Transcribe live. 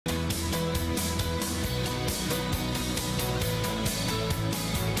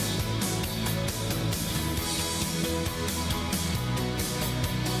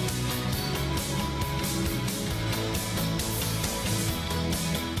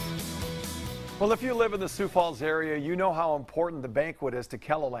Well, if you live in the Sioux Falls area, you know how important the banquet is to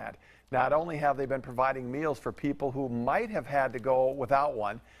KELOLAND. Not only have they been providing meals for people who might have had to go without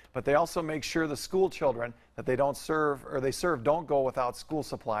one, but they also make sure the school children that they serve don't go without school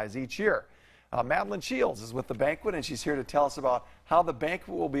supplies each year. Madeline Shields is with the banquet, and she's here to tell us about how the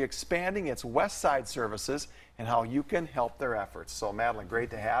banquet will be expanding its West Side services and how you can help their efforts. So, Madeline, great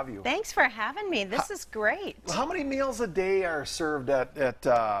to have you. Thanks for having me. This is great. How many meals a day are served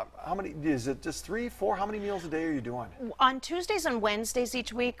how many, is it just 3, 4? How many meals a day are you doing? On Tuesdays and Wednesdays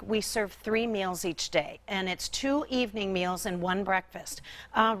each week, we serve 3 meals each day, and it's 2 evening meals and 1 breakfast.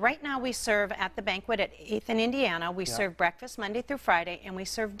 Right now we serve at the banquet at 8th and Indiana. We serve breakfast Monday through Friday, and we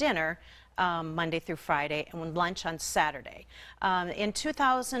serve dinner Monday through Friday, and lunch on Saturday. In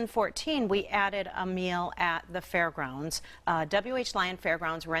 2014, we added a meal at the fairgrounds. W.H. Lyon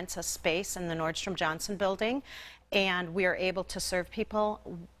Fairgrounds rents a space in the Nordstrom Johnson building, and we are able to serve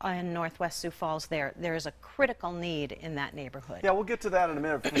people in Northwest Sioux Falls there. There is a critical need in that neighborhood. Yeah, we'll get to that in a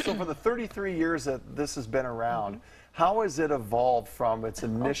minute. So for the 33 years that this has been around, how has it evolved from its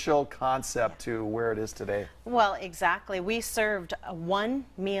initial concept to where it is today? Well, exactly. We served 1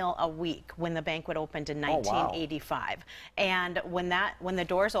 meal a week when the banquet opened in 1985. And when the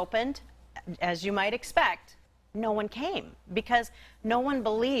doors opened, as you might expect, no one came, because no one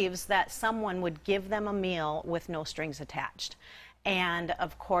believes that someone would give them a meal with no strings attached. And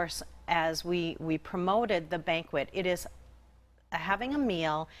of course, as we promoted the banquet, it is having a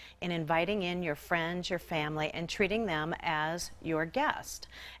meal and inviting in your friends, your family, and treating them as your guest.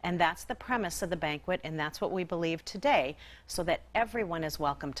 And that's the premise of the banquet, and that's what we believe today, so that everyone is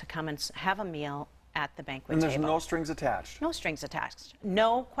welcome to come and have a meal at the banquet table. And there's no strings attached? No strings attached.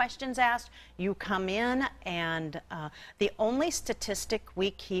 No questions asked. You come in, and the only statistic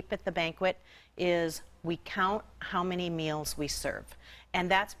we keep at the banquet is we count how many meals we serve. And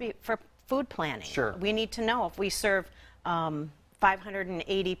that's for food planning. Sure. We need to know if we serve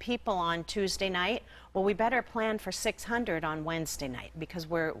 580 people on Tuesday night, well, we better plan for 600 on Wednesday night, because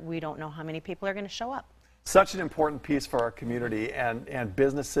we don't know how many people are going to show up. Such an important piece for our community, and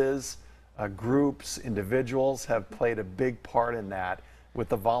businesses, groups, individuals have played a big part in that with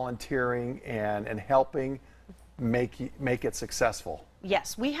the volunteering and helping make it successful.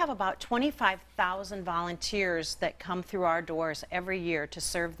 Yes, we have about 25,000 volunteers that come through our doors every year to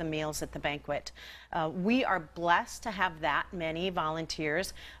serve the meals at the banquet. We are blessed to have that many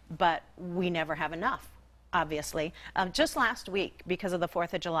volunteers, but we never have enough, obviously. Just last week, because of the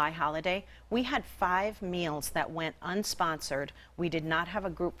 4th of July holiday, we had 5 meals that went unsponsored. We did not have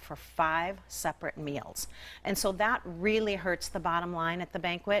a group for 5 separate meals. And so that really hurts the bottom line at the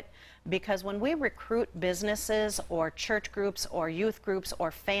banquet, because when we recruit businesses or church groups or youth groups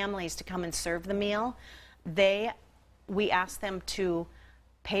or families to come and serve the meal, we ask them to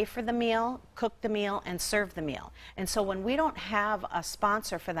pay for the meal, cook the meal, and serve the meal. And so when we don't have a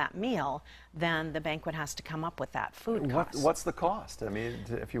sponsor for that meal, then the banquet has to come up with that food cost. What's the cost? I mean,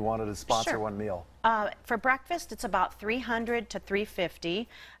 if you wanted to sponsor one meal. For breakfast, it's about $300 to $350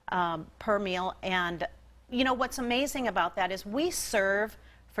 per meal. And you know what's amazing about that is we serve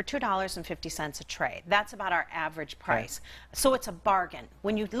for $2.50 a tray. That's about our average price. Okay. So it's a bargain.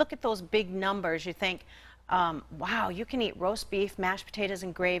 When you look at those big numbers, you think, wow, you can eat roast beef, mashed potatoes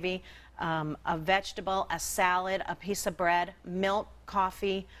and gravy, a vegetable, a salad, a piece of bread, milk,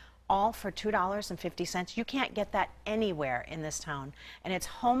 coffee, all for $2.50. You can't get that anywhere in this town. And it's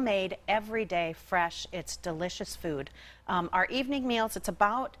homemade, every day, fresh. It's delicious food. Our evening meals, it's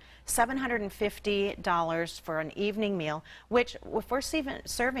about $750 for an evening meal, which if we're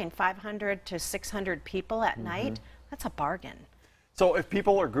serving 500 to 600 people at night, that's a bargain. So if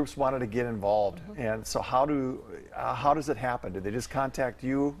people or groups wanted to get involved, and so how does it happen? Do they just contact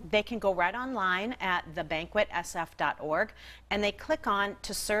you? They can go right online at thebanquetsf.org, and they click on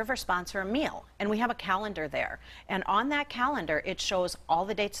to serve or sponsor a meal. And we have a calendar there. And on that calendar, it shows all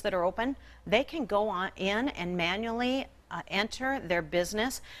the dates that are open. They can go in and manually enter their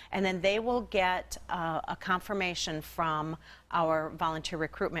business, and then they will get a confirmation from our volunteer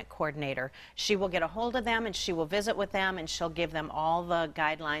recruitment coordinator. She will get a hold of them, and she will visit with them, and she'll give them all the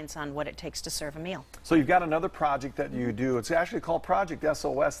guidelines on what it takes to serve a meal. So you've got another project that you do. It's actually called Project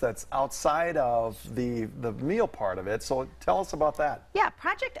SOS, that's outside of the meal part of it. So tell us about that. Yeah,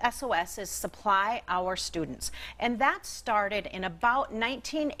 Project SOS is Supply Our Students. And that started in about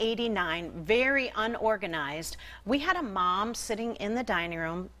 1989, very unorganized. We had a mom sitting in the dining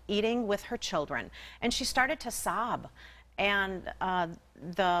room eating with her children, and she started to sob. And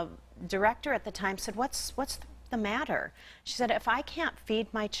the director at the time said, what's the matter. She said, if I can't feed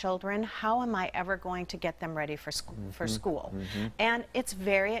my children, how am I ever going to get them ready for school? And it's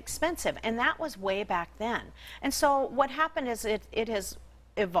very expensive, and that was way back then. And so what happened is it has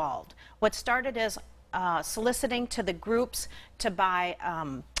evolved. What started as soliciting to the groups to buy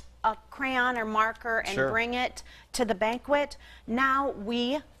a crayon or marker and bring it to the banquet. Now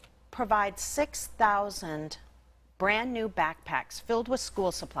we provide 6,000 brand new backpacks filled with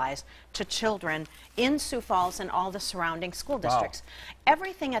school supplies to children in Sioux Falls and all the surrounding school districts.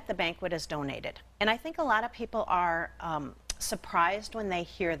 Everything at the banquet is donated. And I think a lot of people are surprised when they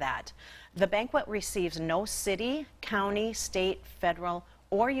hear that. The banquet receives no city, county, state, federal,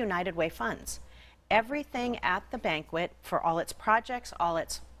 or United Way funds. Everything at the banquet, for all its projects, all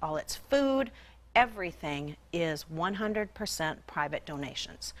its food, everything is 100% private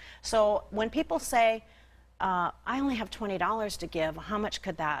donations. So when people say, I only have $20 to give, how much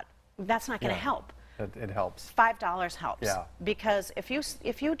could that's not going to help. It helps. $5 helps. Yeah. Because if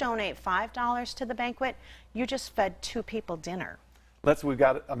you donate $5 to the banquet, you just fed 2 people dinner. We've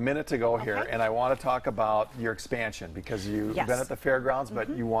got a minute to go here, and I want to talk about your expansion, because you've been at the fairgrounds, but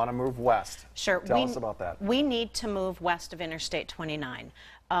you want to move west. Sure. Tell us about that. We need to move west of Interstate 29.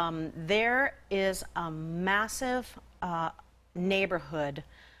 There is a massive neighborhood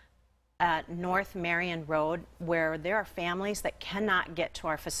at North Marion Road where there are families that cannot get to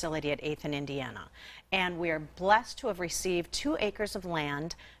our facility at 8th and Indiana. And we are blessed to have received 2 acres of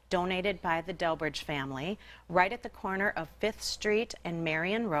land donated by the Delbridge family right at the corner of 5th Street and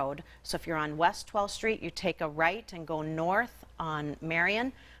Marion Road. So if you're on West 12th Street, you take a right and go north on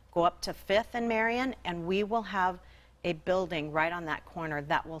Marion, go up to 5th and Marion, and we will have a building right on that corner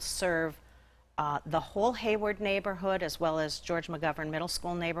that will serve the whole Hayward neighborhood as well as George McGovern Middle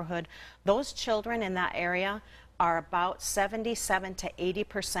School neighborhood. Those children in that area are about 77 to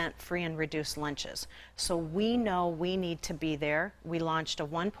 80% free and reduced lunches. So we know we need to be there. We launched a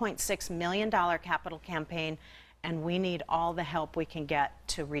 $1.6 million capital campaign, and we need all the help we can get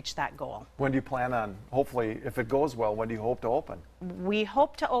to reach that goal. When do you plan on, hopefully, if it goes well, when do you hope to open? We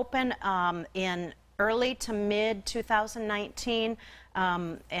hope to open in early to mid 2019,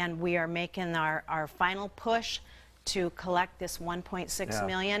 and we are making our final push to collect this $1.6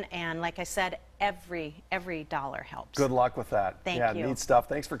 million, and like I said, every dollar helps. Good luck with that. Thank you. Yeah, neat stuff.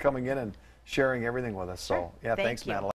 Thanks for coming in and sharing everything with us. So, yeah, thanks, Madeline.